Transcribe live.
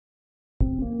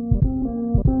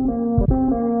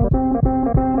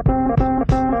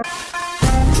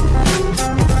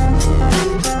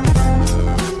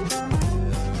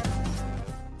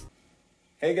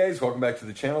Hey guys, welcome back to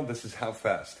the channel. This is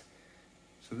HowFast.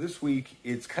 So this week,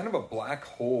 it's kind of a black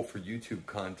hole for YouTube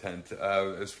content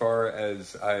as far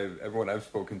as everyone I've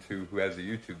spoken to who has a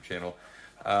YouTube channel.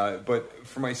 But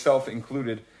for myself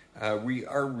included, we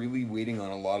are really waiting on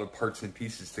a lot of parts and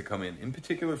pieces to come in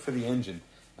particular for the engine.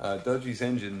 Dodgey's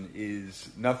engine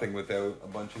is nothing without a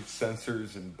bunch of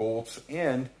sensors and bolts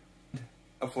and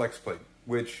a flex plate,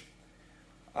 which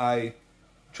I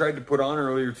tried to put on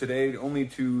earlier today, only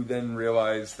to then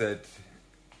realize that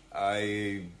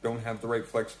I don't have the right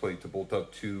flex plate to bolt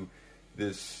up to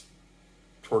this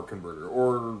torque converter,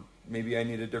 or maybe I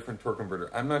need a different torque converter.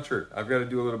 I'm not sure. I've got to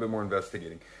do a little bit more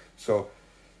investigating. So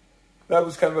that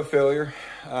was kind of a failure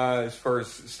as far as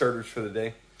starters for the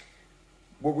day.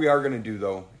 What we are going to do,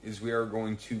 though, is we are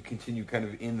going to continue kind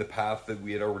of in the path that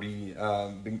we had already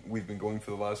we've been going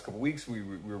for the last couple weeks.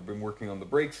 We've been working on the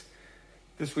brakes.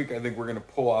 This week, I think we're going to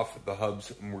pull off the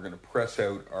hubs and we're going to press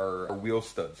out our wheel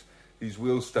studs. These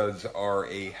wheel studs are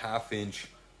a 1/2 inch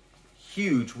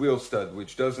huge wheel stud,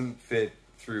 which doesn't fit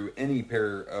through any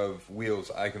pair of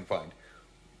wheels I can find.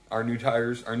 Our new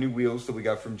tires, our new wheels that we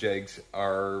got from Jags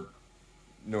are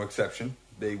no exception.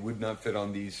 They would not fit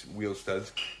on these wheel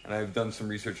studs. And I've done some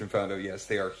research and found out, yes,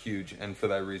 they are huge. And for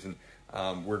that reason,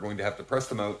 we're going to have to press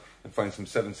them out and find some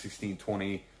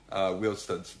 7/16/20 wheel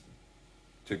studs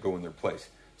to go in their place.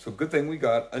 So good thing we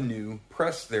got a new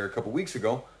press there a couple weeks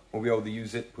ago. We'll be able to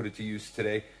use it, put it to use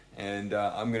today, and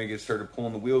I'm going to get started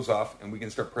pulling the wheels off and we can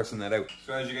start pressing that out.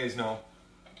 So as you guys know,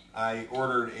 I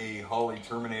ordered a Holley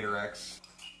Terminator X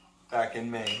back in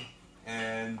May,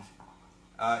 and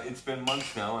it's been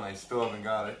months now and I still haven't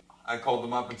got it. I called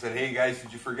them up and said, hey guys,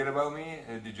 did you forget about me?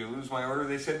 Did you lose my order?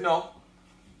 They said, no,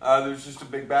 there's just a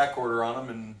big back order on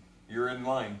them and you're in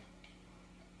line.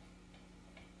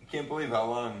 I can't believe how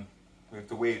long we have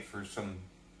to wait for some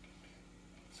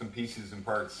pieces and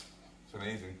parts. It's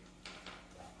amazing.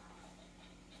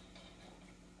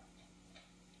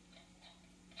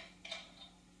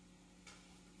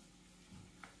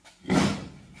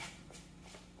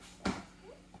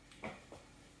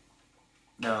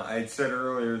 Now, I had said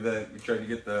earlier that we tried to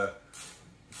get the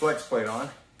flex plate on.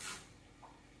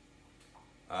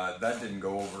 That didn't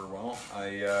go over well.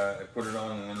 I put it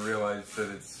on and then realized that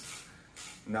it's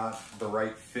not the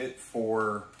right fit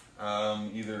for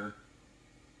either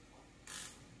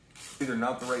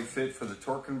not the right fit for the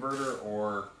torque converter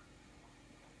or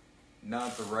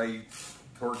not the right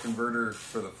torque converter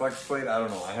for the flex plate. I don't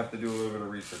know. I have to do a little bit of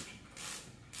research.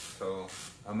 So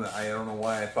I don't know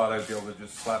why I thought I'd be able to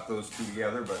just slap those two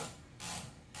together, but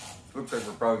it looks like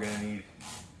we're probably going to need,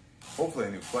 hopefully,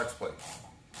 a new flex plate,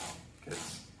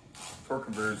 because torque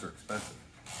converters are expensive.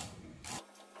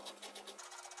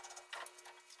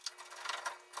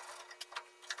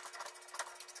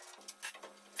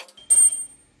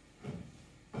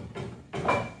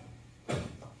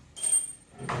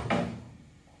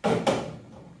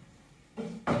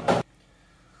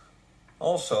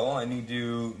 Also, I need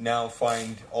to now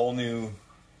find all new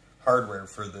hardware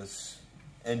for this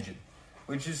engine,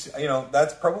 which is, you know,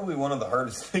 that's probably one of the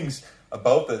hardest things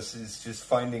about this, is just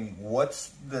finding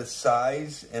what's the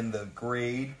size and the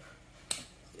grade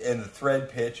and the thread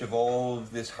pitch of all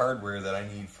of this hardware that I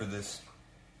need for this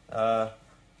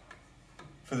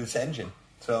engine.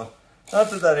 So, not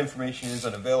that that information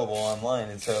isn't available online,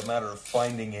 it's a matter of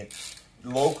finding it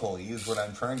locally is what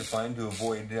I'm trying to find to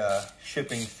avoid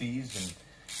shipping fees and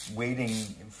waiting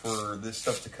for this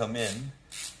stuff to come in.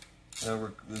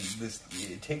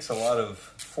 It takes a lot of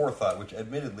forethought, which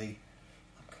admittedly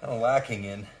I'm kind of lacking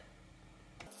in.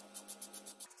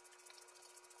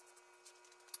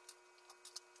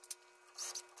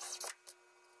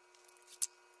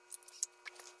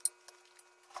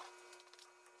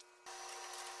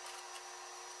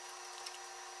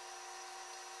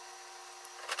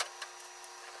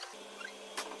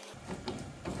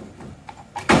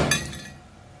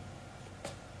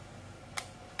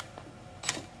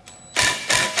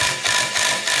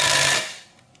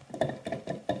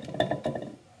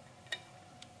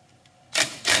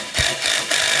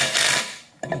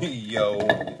 Yo,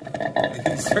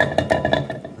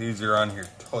 these are on here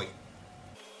tight.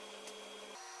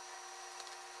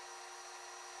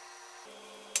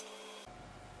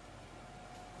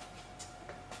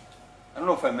 I don't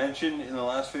know if I mentioned in the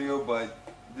last video, but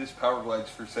this Power Glide's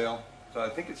for sale. So I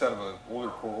think it's out of an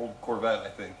old Corvette, I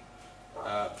think.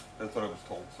 That's what I was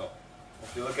told. So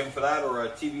if you're looking for that, or a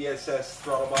TBSS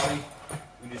throttle body,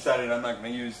 we decided I'm not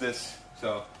going to use this.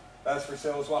 So that's for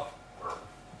sale as well.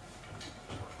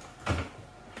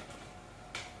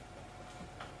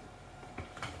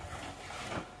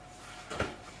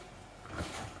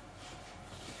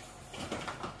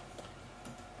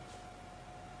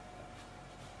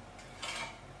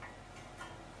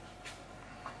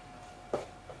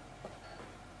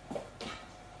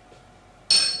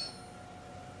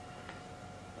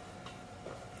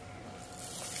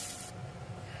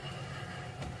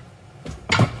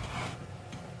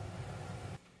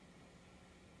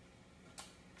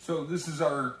 So this is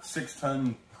our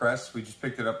 6-ton press. We just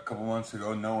picked it up a couple months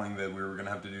ago knowing that we were going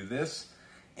to have to do this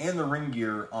and the ring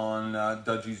gear on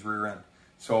Dodgey's rear end.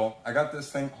 So I got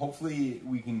this thing. Hopefully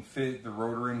we can fit the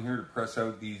rotor in here to press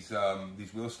out these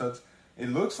wheel studs. It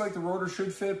looks like the rotor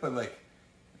should fit, but like,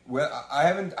 well, I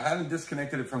haven't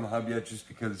disconnected it from the hub yet just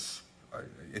because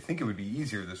I think it would be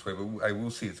easier this way, but I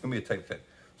will see. It's going to be a tight fit.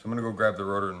 So I'm going to go grab the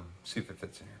rotor and see if it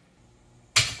fits in here.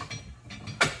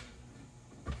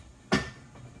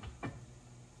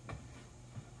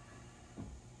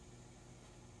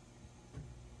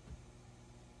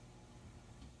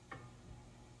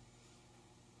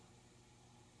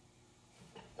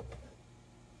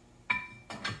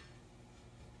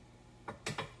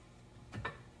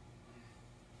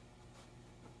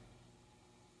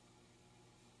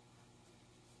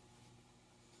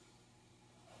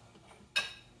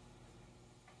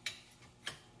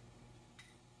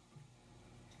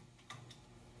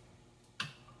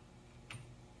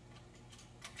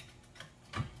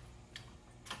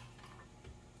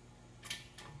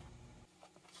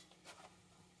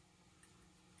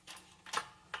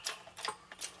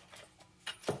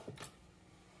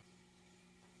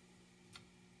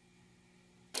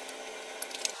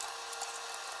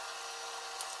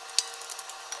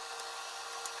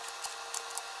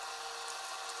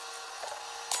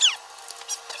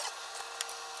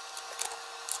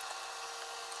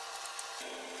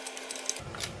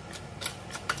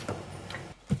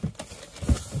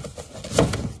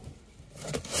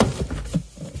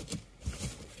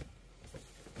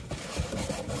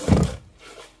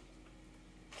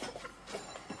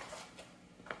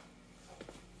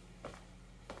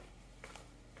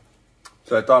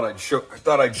 So I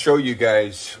thought I'd show you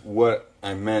guys what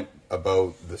I meant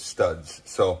about the studs.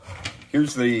 So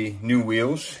here's the new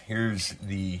wheels. Here's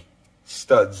the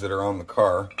studs that are on the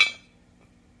car.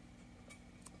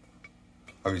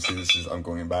 Obviously I'm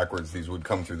going backwards. These would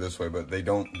come through this way, but they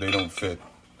don't fit.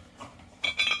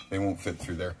 They won't fit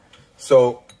through there.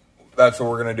 So that's what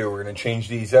we're gonna do. We're gonna change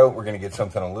these out. We're gonna get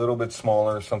something a little bit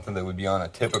smaller, something that would be on a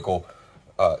typical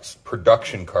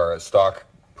production car, a stock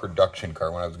production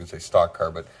car, when I was going to say stock car,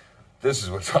 but this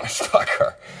is what's on a stock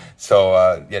car.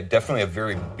 So yeah, definitely a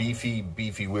very beefy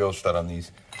wheel stud on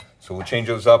these. So we'll change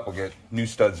those up. We'll get new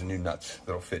studs and new nuts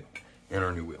that'll fit in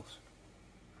our new wheels.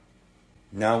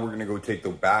 Now we're going to go take the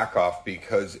back off,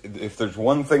 because if there's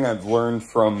one thing I've learned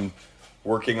from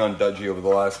working on Dodgey over the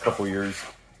last couple years,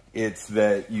 it's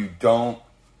that you don't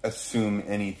assume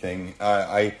anything.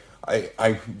 I'm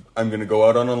going to go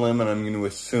out on a limb and I'm going to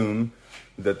assume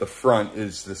that the front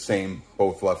is the same,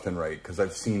 both left and right, because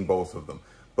I've seen both of them.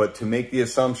 But to make the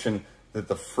assumption that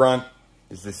the front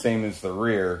is the same as the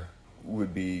rear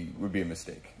would be a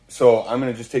mistake. So I'm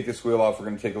going to just take this wheel off. We're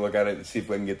going to take a look at it and see if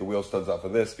we can get the wheel studs off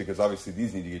of this, because obviously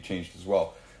these need to get changed as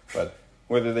well. But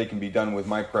whether they can be done with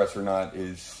my press or not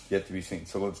is yet to be seen.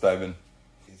 So let's dive in.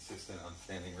 Insistent on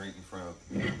standing right in front of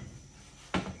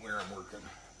where I'm working.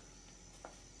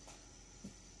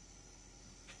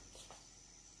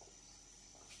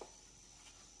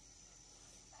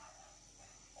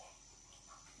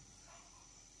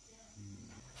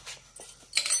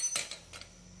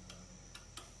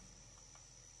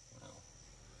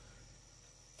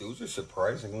 Those are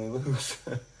surprisingly loose.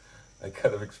 I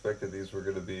kind of expected these were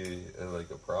going to be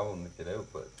like a problem to get out,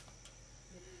 but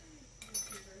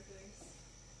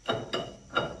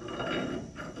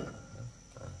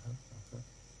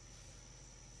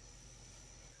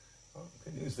oh,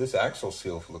 good news, this axle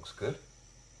seal looks good.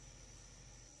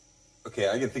 Okay,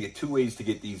 I can think of two ways to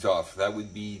get these off. That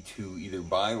would be to either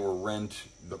buy or rent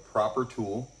the proper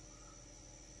tool.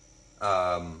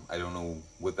 I don't know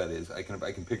what that is. I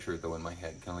can picture it though in my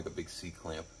head, kind of like a big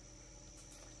C-clamp.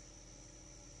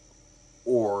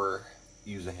 Or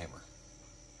use a hammer.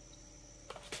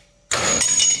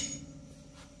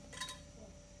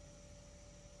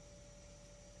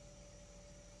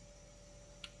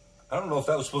 I don't know if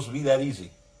that was supposed to be that easy.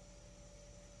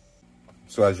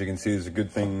 So as you can see, it's a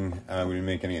good thing we didn't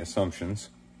make any assumptions.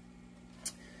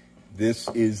 This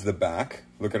is the back.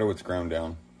 Look at how it's ground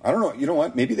down. I don't know, you know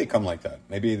what? Maybe they come like that.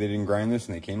 Maybe they didn't grind this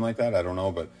and they came like that. I don't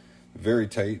know, but very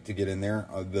tight to get in there.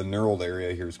 The knurled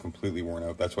area here is completely worn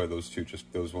out. That's why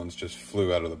those ones just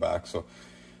flew out of the back. So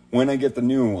when I get the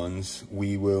new ones,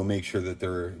 we will make sure that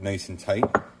they're nice and tight.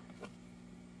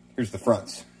 Here's the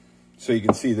fronts. So you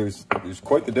can see there's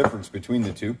quite the difference between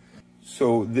the two.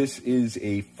 So this is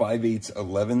a 5/8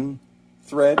 11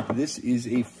 thread. This is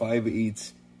a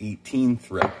 5/8 18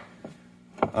 thread.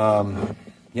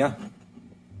 Yeah,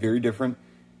 very different.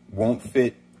 Won't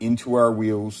fit into our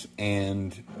wheels,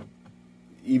 and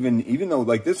even though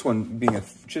like this one being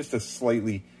just a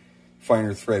slightly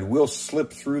finer thread will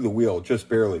slip through the wheel just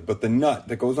barely, but the nut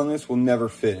that goes on this will never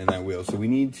fit in that wheel. So we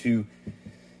need to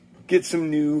get some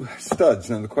new studs.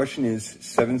 Now the question is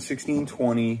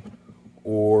 7/16/20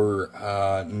 or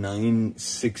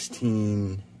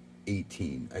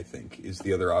 9/16/18, I think is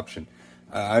the other option.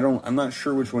 I'm not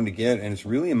sure which one to get, and it's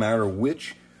really a matter of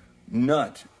which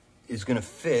nut is going to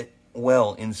fit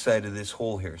well inside of this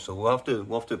hole here. So we'll have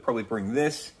to probably bring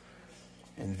this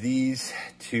and these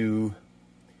to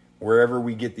wherever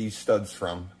we get these studs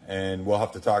from, and we'll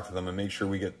have to talk to them and make sure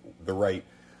we get the right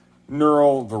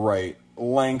knurl, the right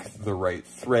length, the right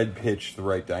thread pitch, the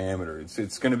right diameter.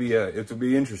 It's going to be it'll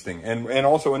be interesting, and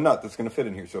also a nut that's going to fit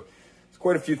in here. So it's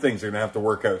quite a few things that are going to have to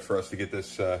work out for us to get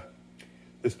this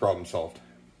this problem solved.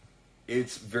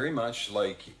 It's very much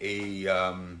like a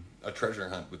treasure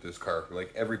hunt with this car.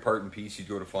 Like every part and piece you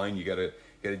go to find, you gotta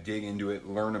dig into it,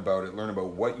 learn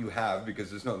about what you have,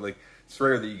 because it's not like, it's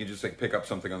rare that you can just like pick up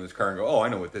something on this car and go, oh, I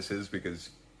know what this is, because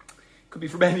it could be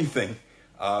from anything.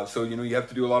 So, you know, you have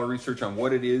to do a lot of research on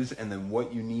what it is and then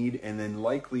what you need. And then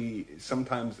likely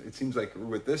sometimes it seems like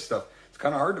with this stuff, it's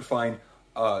kind of hard to find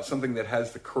something that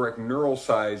has the correct knurl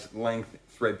size, length,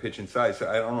 thread pitch, and size. So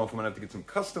I don't know if I'm gonna have to get some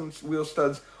custom wheel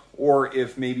studs, or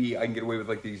if maybe I can get away with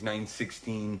like these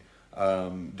 9/16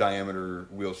 diameter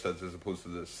wheel studs as opposed to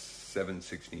the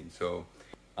 7/16. So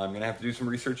I'm gonna have to do some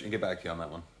research and get back to you on that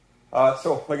one.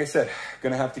 So like I said,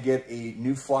 gonna have to get a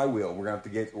new flywheel. We're gonna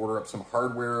have to order up some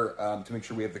hardware to make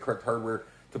sure we have the correct hardware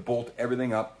to bolt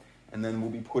everything up, and then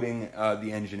we'll be putting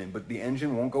the engine in. But the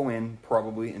engine won't go in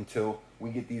probably until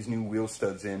we get these new wheel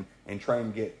studs in and try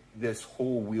and get this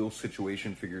whole wheel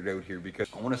situation figured out here, because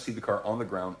I want to see the car on the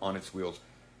ground on its wheels,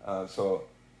 so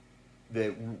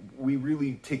that we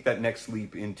really take that next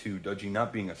leap into Dodgey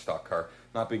not being a stock car,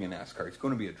 not being a NASCAR. It's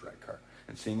going to be a drag car.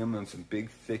 And seeing him on some big,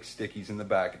 thick stickies in the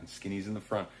back and skinnies in the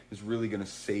front is really going to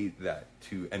say that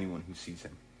to anyone who sees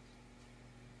him.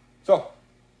 So,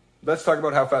 let's talk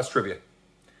about HowFast trivia.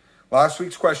 Last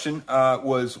week's question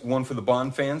was one for the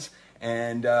Bond fans,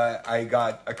 and I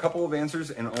got a couple of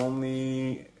answers and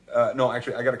only... no,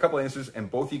 actually, I got a couple of answers,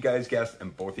 and both you guys guessed,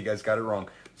 and both you guys got it wrong.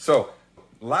 So,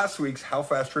 last week's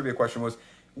HowFast trivia question was,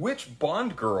 which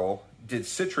Bond girl did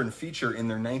Citroen feature in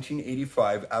their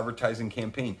 1985 advertising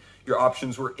campaign? Your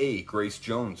options were A, Grace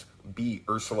Jones, B,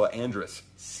 Ursula Andress,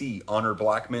 C, Honor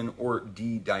Blackman, or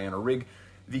D, Diana Rigg.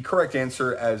 The correct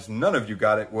answer, as none of you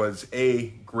got it, was A,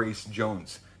 Grace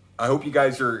Jones. I hope you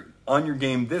guys are on your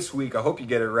game this week. I hope you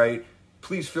get it right.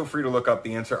 Please feel free to look up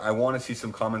the answer. I want to see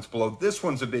some comments below. This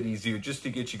one's a bit easier just to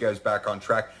get you guys back on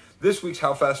track. This week's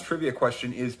HowFast trivia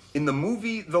question is, in the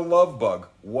movie The Love Bug,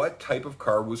 what type of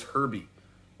car was Herbie?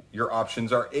 Your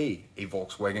options are A,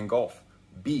 Volkswagen Golf,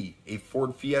 B, a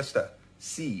Ford Fiesta,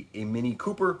 C, a Mini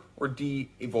Cooper, or D,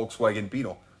 a Volkswagen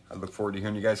Beetle. I look forward to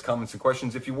hearing you guys' comments and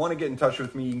questions. If you want to get in touch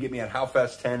with me, you can get me at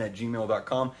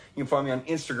howfast10@gmail.com. You can find me on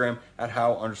Instagram at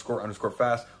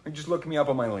how__fast, or just look me up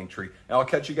on my link tree. And I'll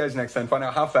catch you guys next time. Find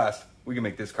out how fast we can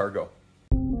make this car go.